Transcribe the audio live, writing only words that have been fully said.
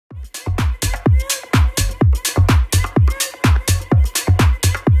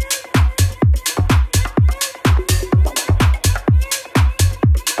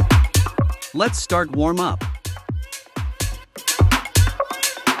Let's start warm up.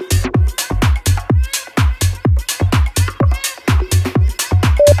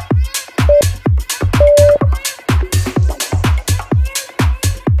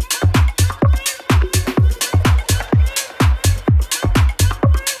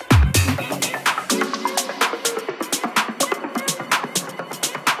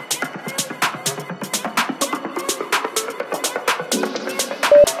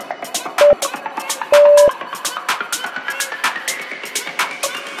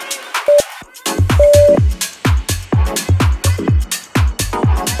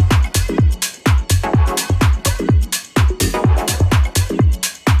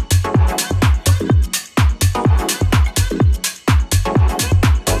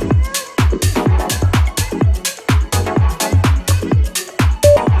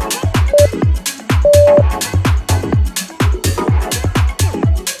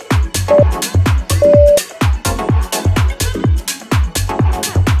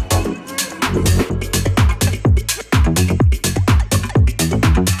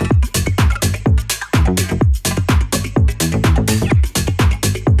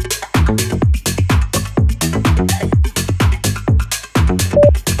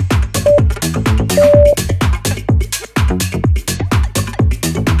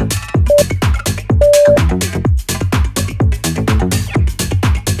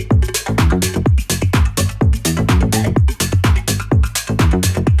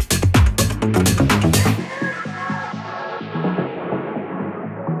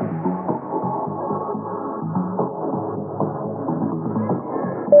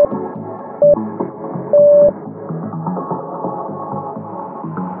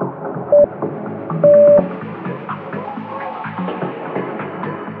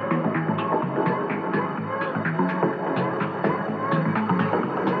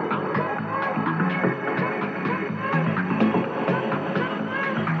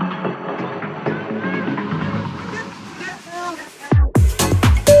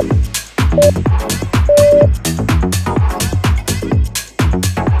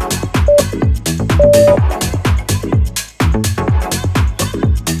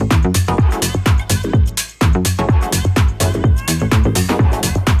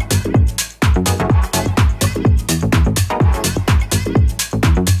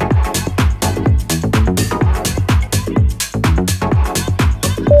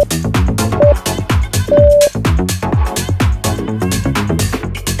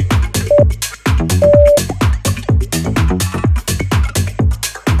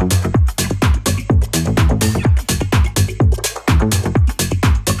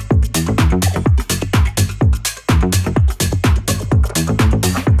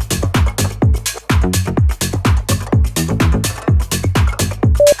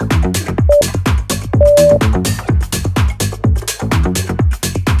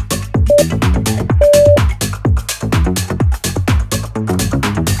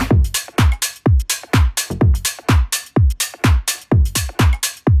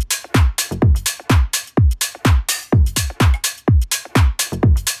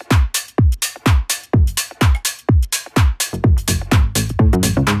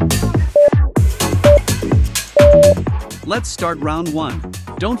 Let's start round 1.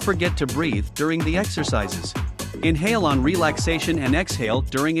 Don't forget to breathe during the exercises. Inhale on relaxation and exhale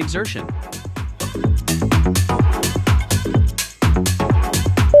during exertion.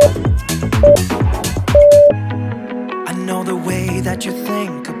 I know the way that you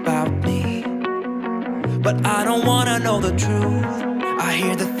think about me, but I don't wanna know the truth. I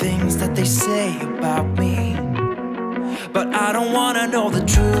hear the things that they say about me, but I don't wanna know the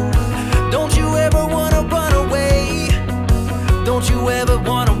truth. Don't you ever wanna run away? Don't you ever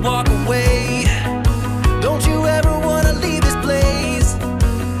wanna walk away? Don't you ever wanna leave this place?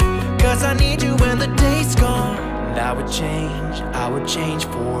 'Cause I need you when the day's gone. And I would change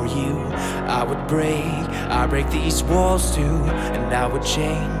for you. I would break these walls too. And I would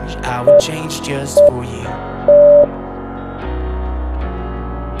change just for you.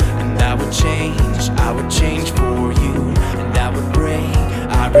 And I would change for you. And I would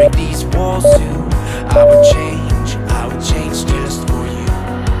break these walls too. I would change just for you.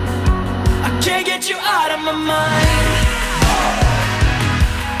 I can't get you out of my mind.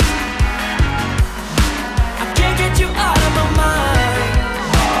 I can't get you out of my mind.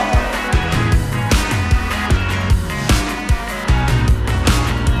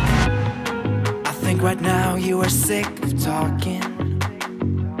 I think right now you are sick of talking,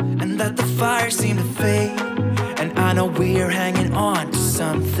 and that the fire seemed to fade. And I know we're hanging on to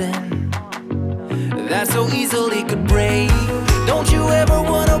something that so easily could break. Don't you ever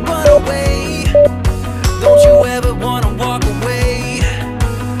wanna run away? you ever wanna walk away?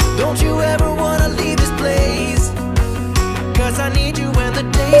 Don't you ever wanna leave this place? 'Cause I need you when the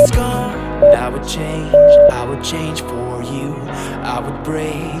day's gone. I would change for you. I would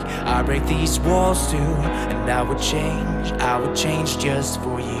break these walls too. And I would change just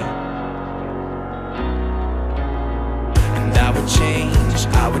for you. And I would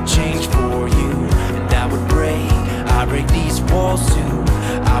change for you. And I would break these walls too.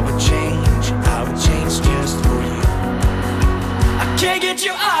 I would change just for you. I can't get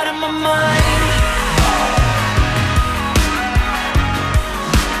you out of my mind.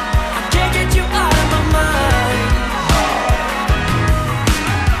 I can't get you out of my mind.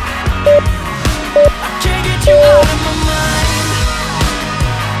 I can't get you out of my mind.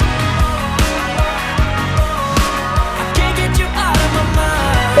 I can't get you out of my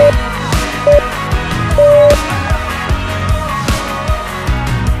mind.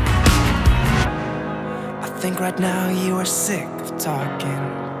 I think right now you are sick of talking,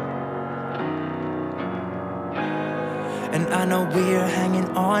 and I know we're hanging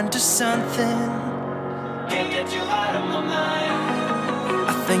on to something. Can't get you out of my mind.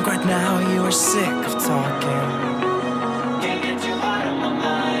 I think right now you are sick of talking, can't get you out of my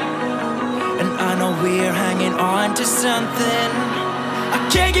mind. And I know we're hanging on to something. I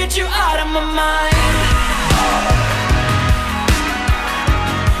can't get you out of my mind.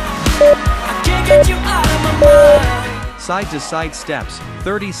 I can't get you out of my mind. Side to side steps,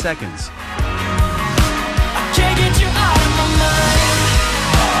 30 seconds. I can't get you out of my mind.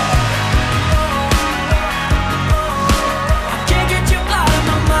 I can't get you out of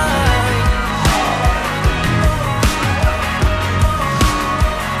my mind.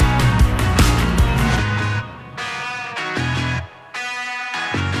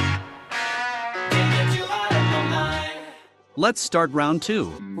 Can't get you out of my mind. Let's start round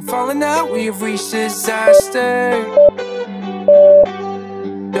 2. We're falling out, we have reached disaster.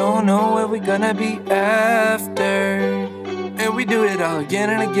 Don't know where we're gonna be after. And we do it all again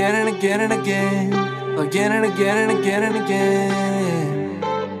and again and again and again. Again and again and again and again.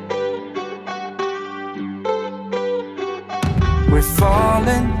 We're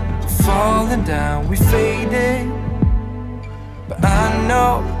falling down, we faded. But I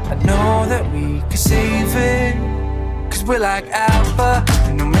know that we can save it. 'Cause we're like Alpha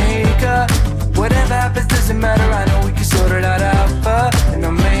and Omega. Whatever happens doesn't matter, I know we can sort it out. Alpha and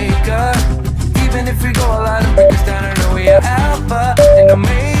Omega. Even if we go all out and break us down, I know we are Alpha and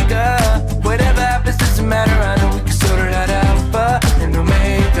Omega. Whatever happens doesn't matter, I know we can sort it out. Alpha and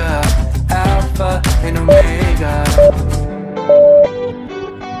Omega. Alpha and Omega.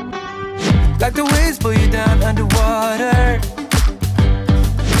 Like the waves pull you down underwater.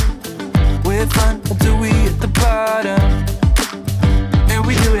 We're fun until we hit the bottom. And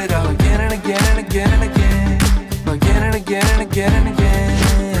we do it all again and again and again and again. Again and again and again and again.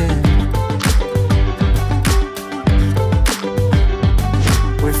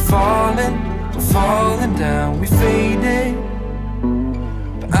 We're falling down, we faded.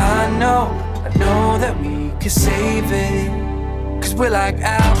 But I know that we can save it. 'Cause we're like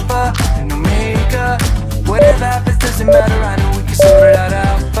Alpha and Omega. Whatever happens doesn't matter, I know we can sort it out.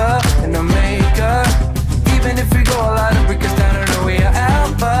 Alpha and Omega. Even if we go all out and break us down, I know we are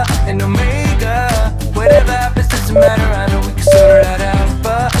Alpha and Omega. Whatever happens doesn't matter, I know we can sort it out.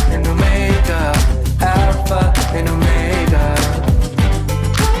 Alpha and Omega. Alpha and Omega.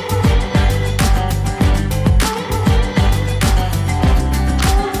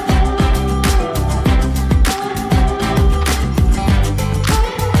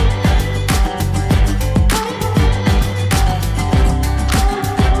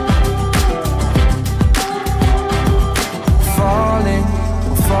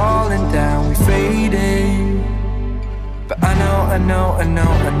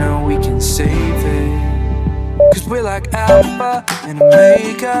 I know we can save it. 'Cause we're like Alpha and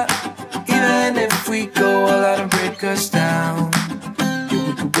Omega. Even if we go all out and break us down, yeah,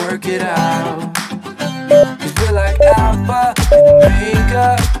 we can work it out. 'Cause we're like Alpha and Omega.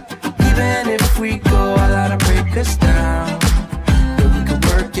 Even if we go all out and break us down, yeah, we can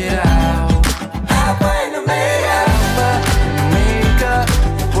work it out. Alpha and Omega. Alpha and Omega.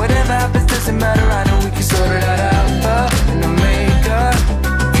 Whatever happens doesn't matter, I know we can sort it out. Alpha and Omega.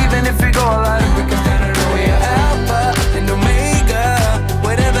 Even if we go all out and break us down, I know we are Alpha and Omega.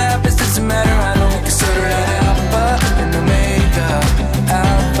 Whatever happens doesn't matter, I know we can sort it out. Alpha and Omega.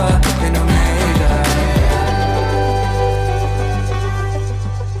 Alpha and Omega.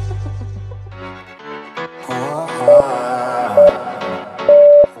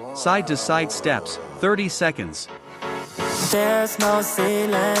 Side to side steps, 30 seconds. There's no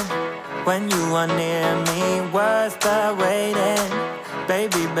ceiling when you are near me, worth the waiting.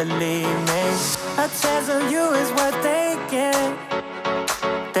 Baby, believe me, a chance of you is worth taking.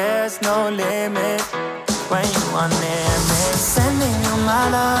 There's no limit when you are near me. Sending you my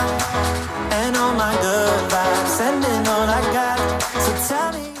love and all my good vibes, sending all I got. So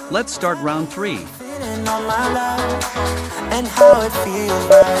tell me. Let's start round 3. Feeling all my love and how it feels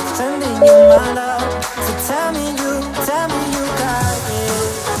right. Sending you my love. So tell me you got it. Tell me you got it.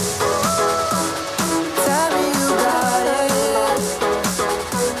 Tell me you got it.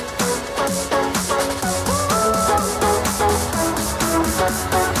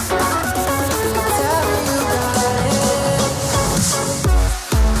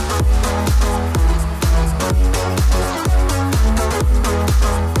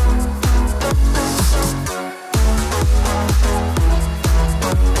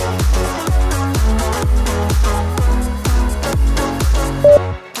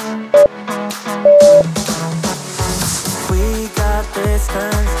 We got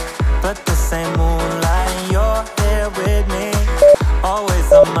distance, but the same moonlight. You're here with me,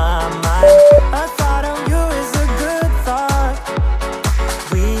 always on my mind. A thought of you is a good thought.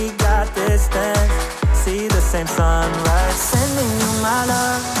 We got distance, see the same sunrise. Sending you my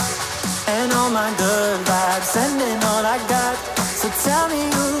love and all my good vibes, sending all I got. So tell me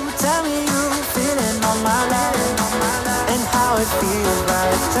you, feeling all my love and how it feels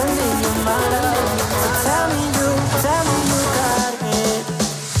right. Sending you my love. So tell me you got it.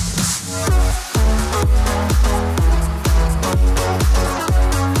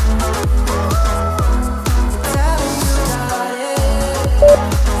 Tell me you got it.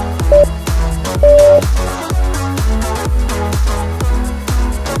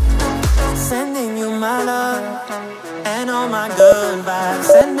 Sending you my love and all my good vibes,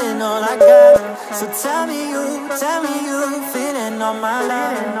 sending all I got. So tell me you, feeling all my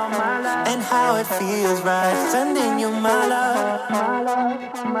love and how it feels right. Sending you my love, my love,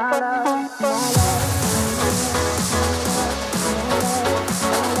 my love, my love.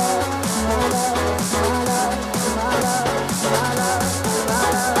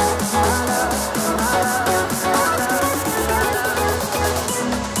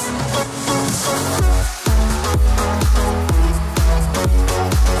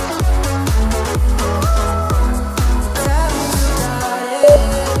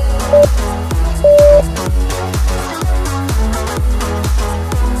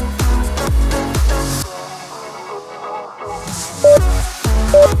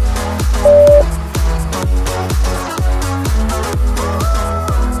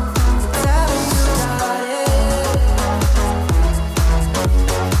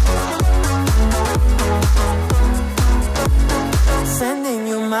 Sending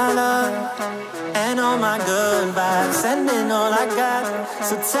you my love and all my good vibes, sending all I got.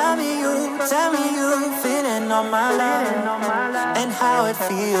 So tell me you, feeling all my love and how it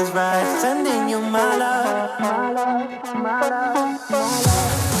feels right. Sending you my love, my love, my love, my love.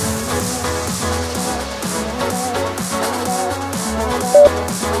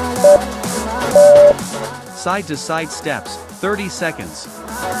 Side to side steps, 30 seconds.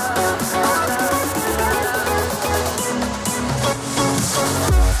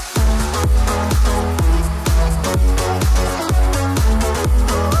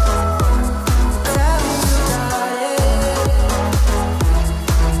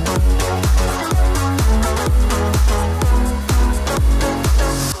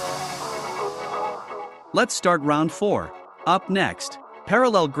 Let's start round 4. Up next,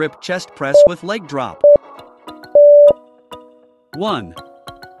 parallel grip chest press with leg drop. 1,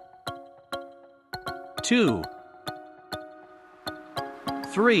 2,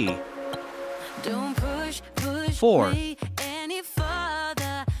 3, 4,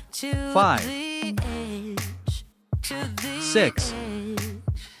 5, 6,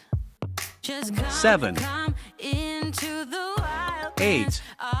 7, 8,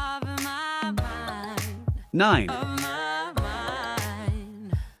 9,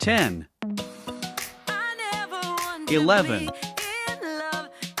 10, 11,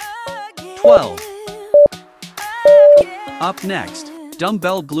 12. Up next,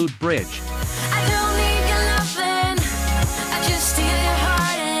 dumbbell glute bridge. I don't need your loving, I just steal your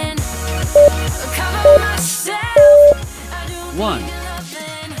heart and cover myself. I don't 1, need your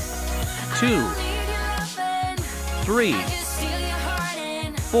loving, 2, I don't need your loving, 3, I just steal your heart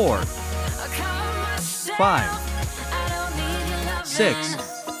and 4, cover myself. 5, I don't need your loving. 6,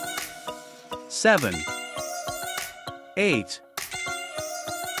 7, 8,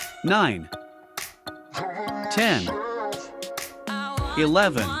 9, 10,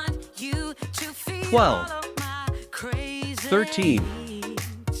 11, 12, 13,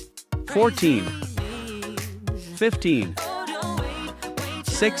 14, 15,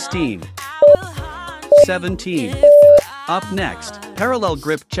 16, 17. Up next, parallel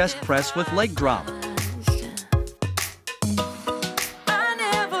grip chest press with leg drop. I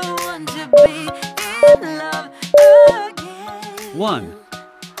never want to be in love again. 1,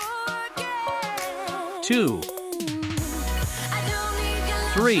 2,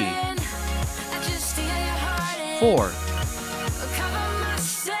 3, 4,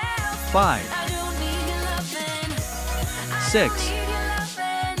 5, 6,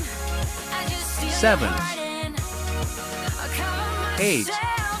 7, 8,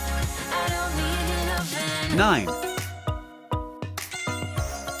 9,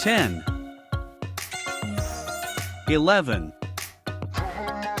 10, 11,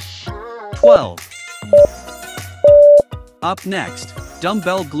 12. Up next,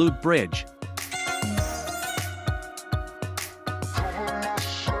 dumbbell glute bridge.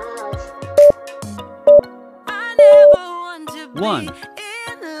 1,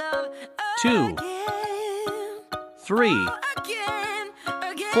 2, 3,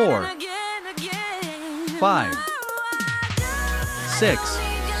 4, 5, 6,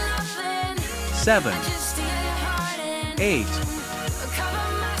 7, 8,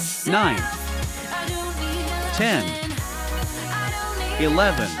 9, 10,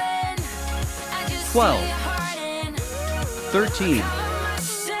 11, 12, 13,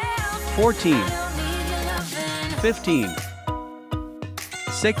 14, 15,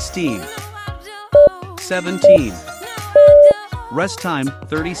 16, 17. Rest time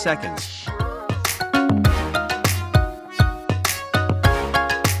 30 seconds.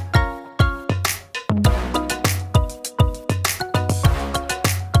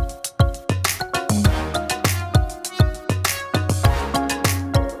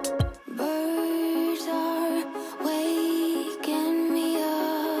 Birds are waking me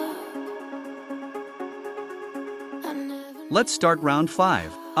up. I never Let's start round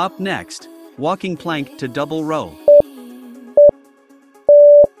 5. Up next, walking plank to double row.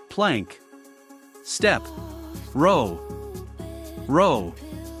 Plank, step, row, row,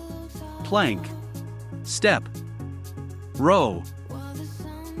 plank, step, row,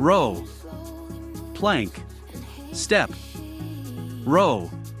 row, plank, step, row,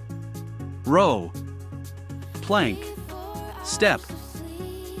 row, plank, step,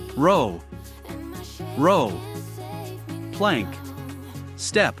 row, row, plank,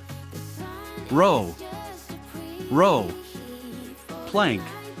 step, row, row, plank,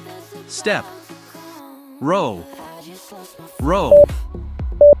 step, row, row,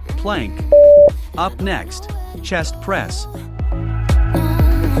 plank. Up next, chest press.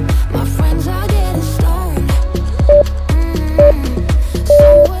 my friends are getting stoned.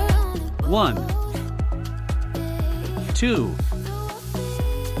 Somewhere on the 1, 2,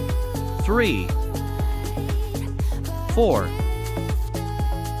 3, 4,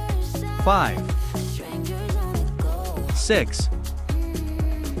 5, 6,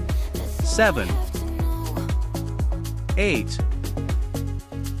 7, 8,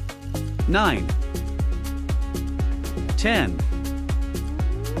 9, 10,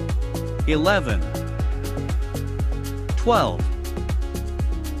 11, 12,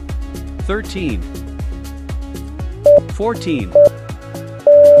 13, 14.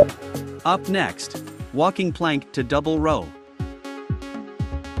 Up next, walking plank to double row.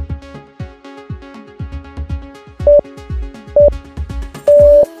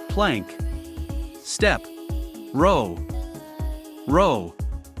 Plank, step, row, row,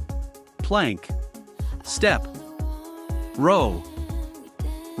 plank, step, row,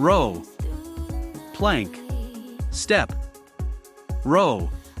 row, plank, step, row,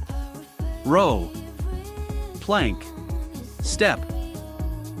 row, plank, step,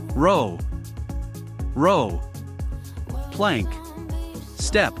 row, row, plank,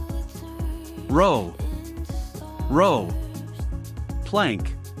 step, row, row,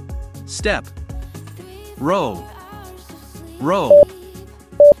 plank, step, row, row,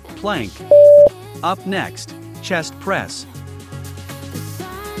 plank. Up next, chest press.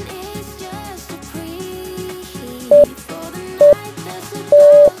 sun is just a preview for the night that's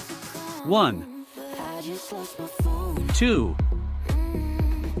about to come. 1, I just lost my phone 2,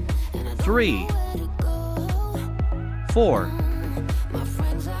 and I don't 3, know where to go. 4, My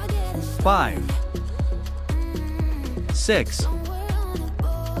friends are getting 5, 6, somewhere on the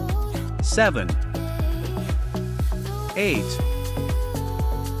boat. 7, 8,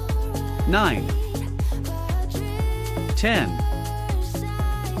 9, 10,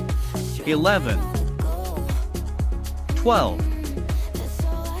 11, 12,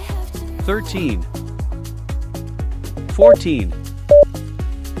 13, 14,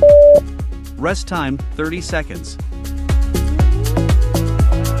 Rest time 30 seconds.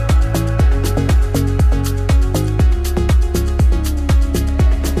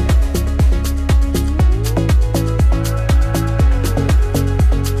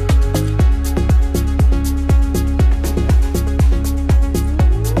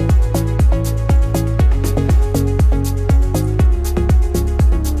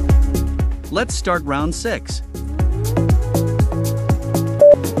 Let's start round 6.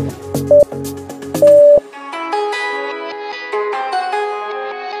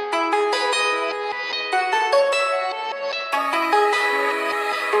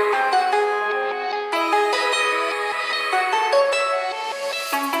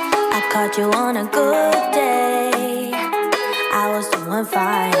 I caught you on a good day. I was doing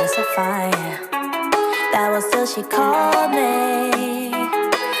fine, so fine. That was till she called me,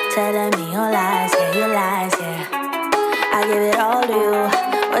 telling me your lies, yeah, your lies, yeah. I give it all to you,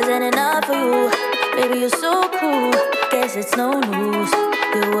 wasn't enough for you. Baby, you're so cruel, guess it's no news.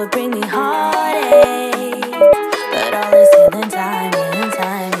 You would bring me heartache, but all is healing time, healing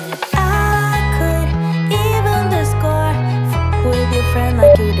time, yeah. I could even the score with your friend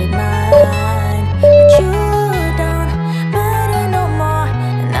like you did mine, but you don't matter no more,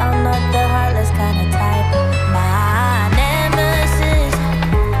 and I'm not the heartless kind of type. My nemesis,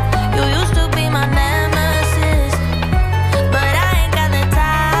 you used to be my nemesis, but I ain't got the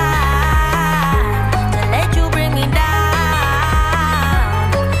time to let you bring me down.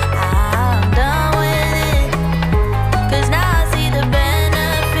 I'm done with it, 'cause now I see the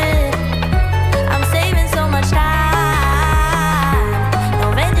benefit. I'm saving so much time, no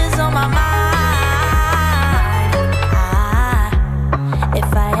vengeance on my mind. If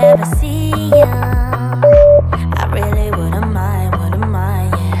I ever see you, I really wouldn't mind,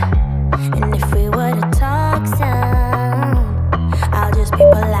 yeah. And if we were to talk some, I'll just be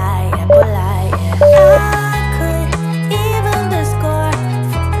polite, yeah, polite, yeah. I could even the score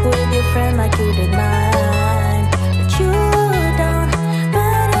with your friend like you did mine, but you don't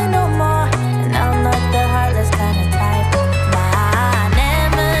matter no more, and I'm not the heartless kind of type. My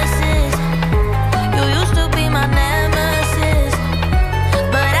nemesis, you used to be my nemesis,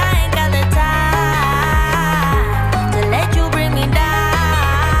 but I ain't got the time to let you bring me down.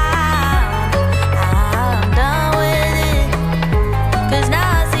 I'm done with it, 'cause now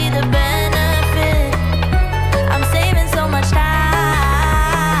I see the benefit. I'm saving so much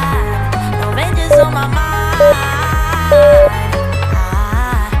time, no vengeance on my mind.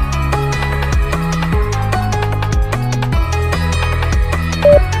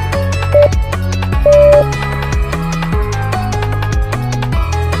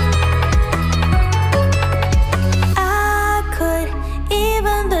 I could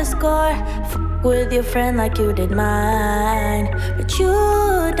even the score with your friend like you did mine, but you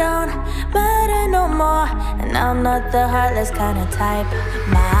don't matter no more, and I'm not the heartless kind of type.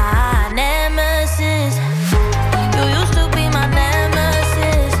 My nemesis, you used to be my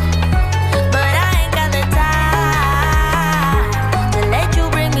nemesis, but I ain't got the time to let you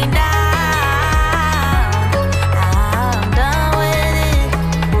bring me down. I'm done with it,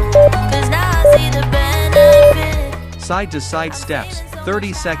 'cause now I see the benefit. Side to side steps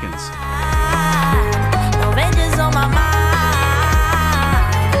 30 seconds. No vengeance on my mind.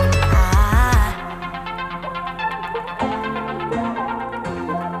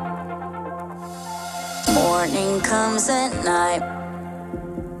 Morning comes at night.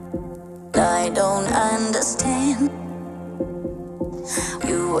 I don't understand.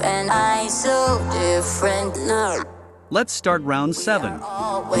 You and I so different now. Let's start round 7.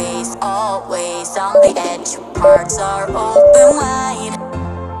 Always, always on the edge. Parts are open wide.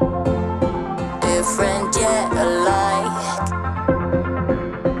 Different yet alike.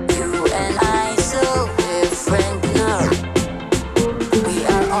 You and I so different now. We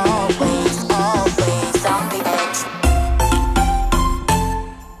are always, always on the edge.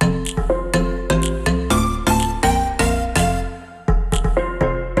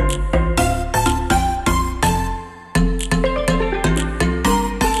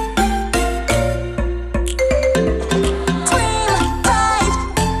 Dream time.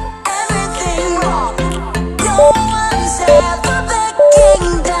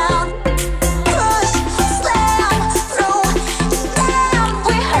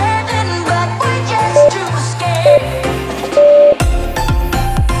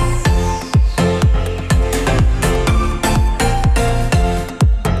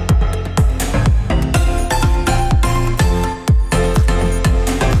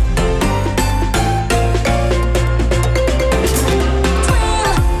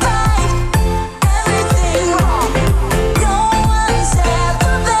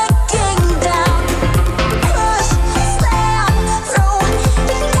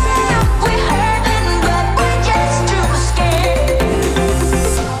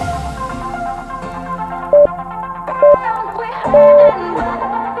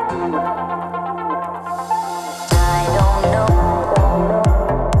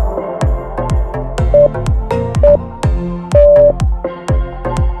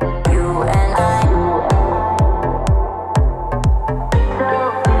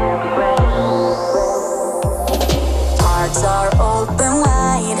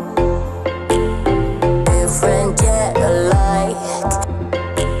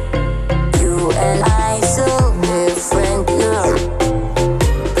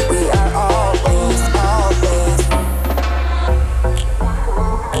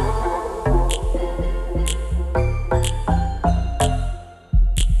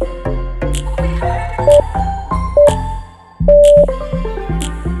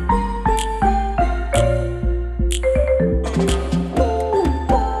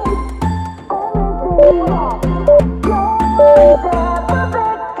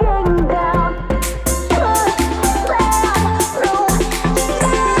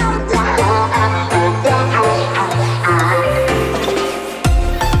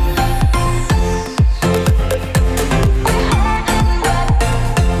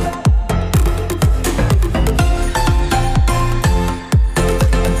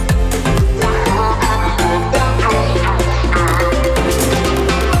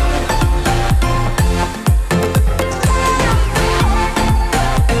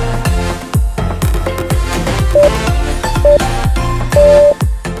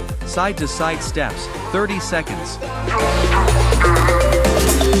 side-to-side steps, 30 seconds.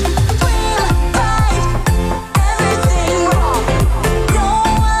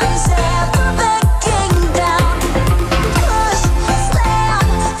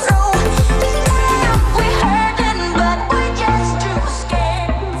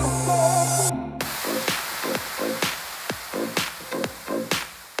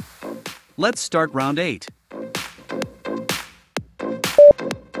 Let's start round 8.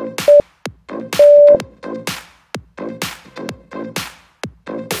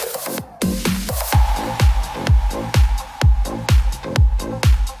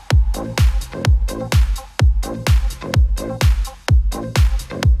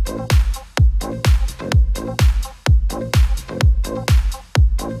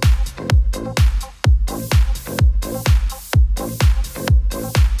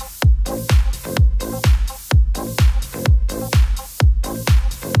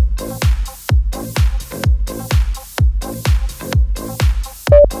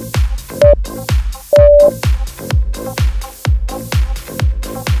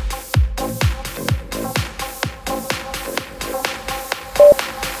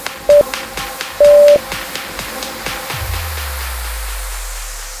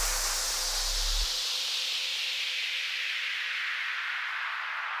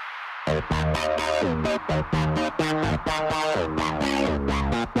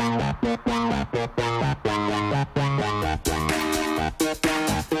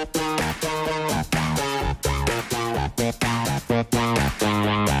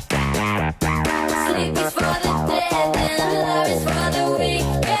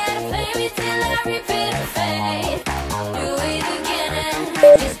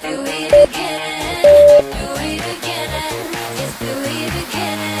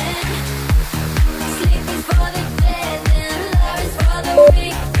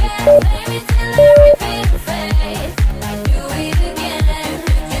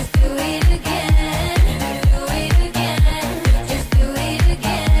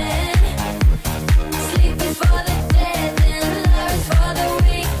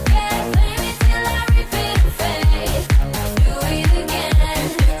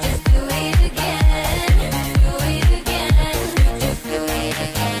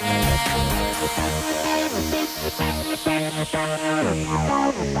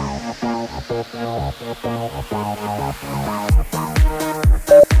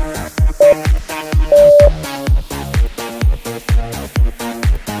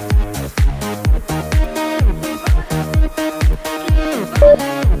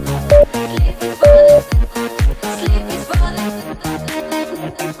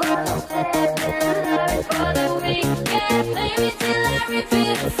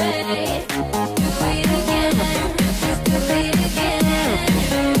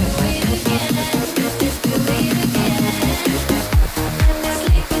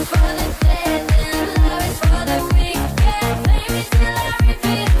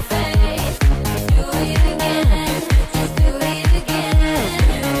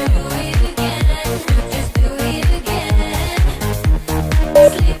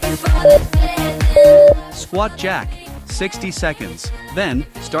 Squat jack, 60 seconds. Then,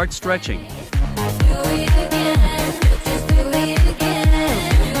 start stretching.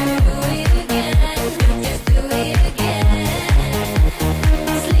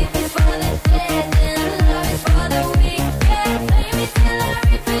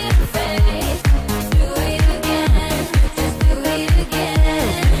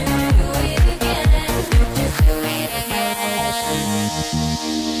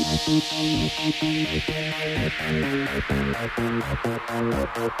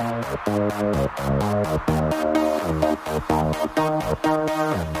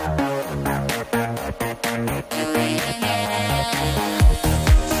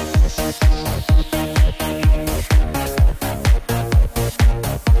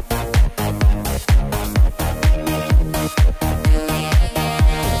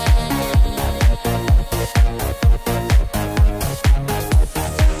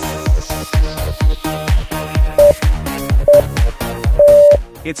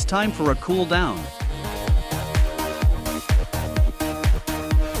 It's time for a cool down.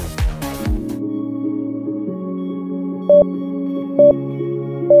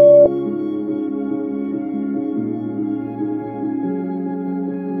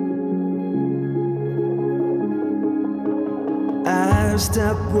 I've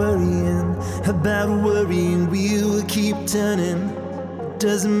stopped worrying about worrying. We will keep turning.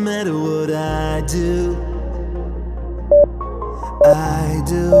 Doesn't matter what I do. I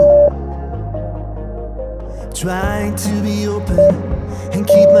do. Trying to be open, and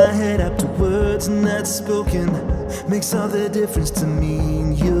keep my head up to words not spoken. Makes all the difference to me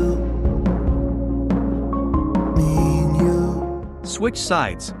and you. Me and you. Switch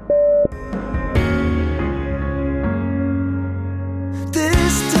sides.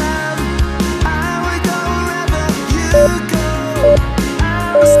 This time I will go wherever you go. I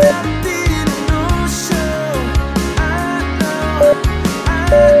will stop being an no-show. I know.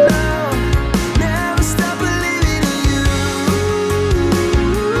 Never stop believing in you.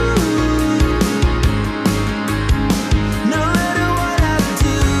 No matter what I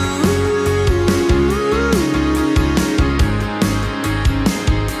do.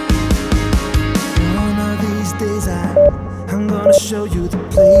 One of these days I'm gonna show you the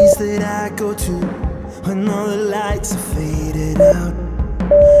place that I go to when all the lights are faded out.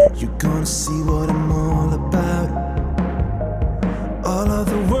 You're gonna see what I'm all about. All of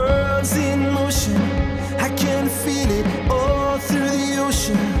the world's in motion, I can feel it all through the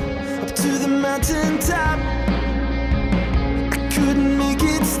ocean, up to the mountain top. I couldn't make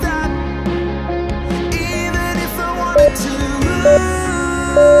it stop, even if I wanted to.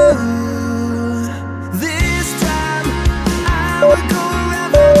 This time I will go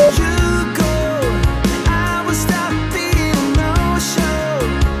wherever you go. I will stop being a no-show.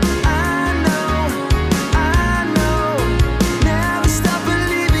 I know. Never stop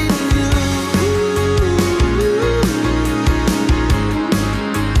believing in you.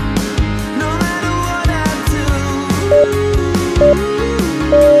 No matter what I do.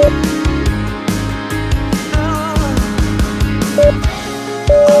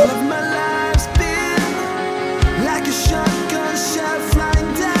 All of my life's been like a shotgun shot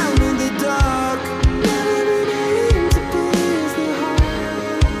flying down in the dark. Never been aiming to pierce the heart.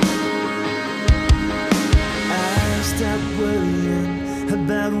 I've stopped worrying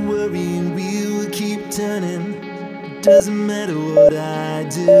about worrying. We will keep turning. It doesn't matter what I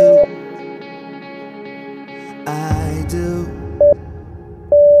do. I do.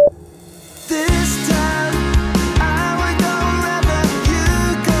 This time I will go wherever you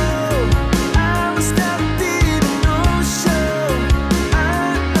go. I will stop being a no-show. I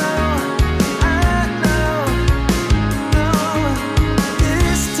know.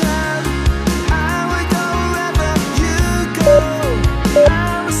 This time I will go wherever you go. I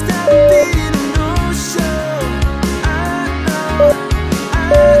will stop being a no-show. I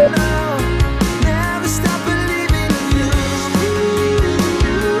know. Never stop believing in you.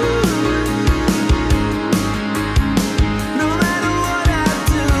 No matter what I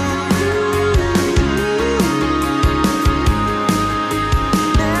do.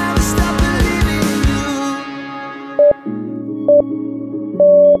 Never stop believing in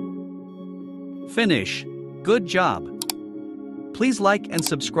you. Finish. Good job. Please like and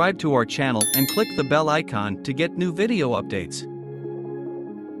subscribe to our channel and click the bell icon to get new video updates.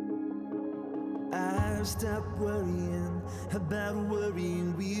 I've stopped worrying about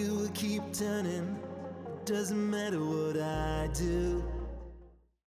worrying. We will keep turning. It doesn't matter what I do.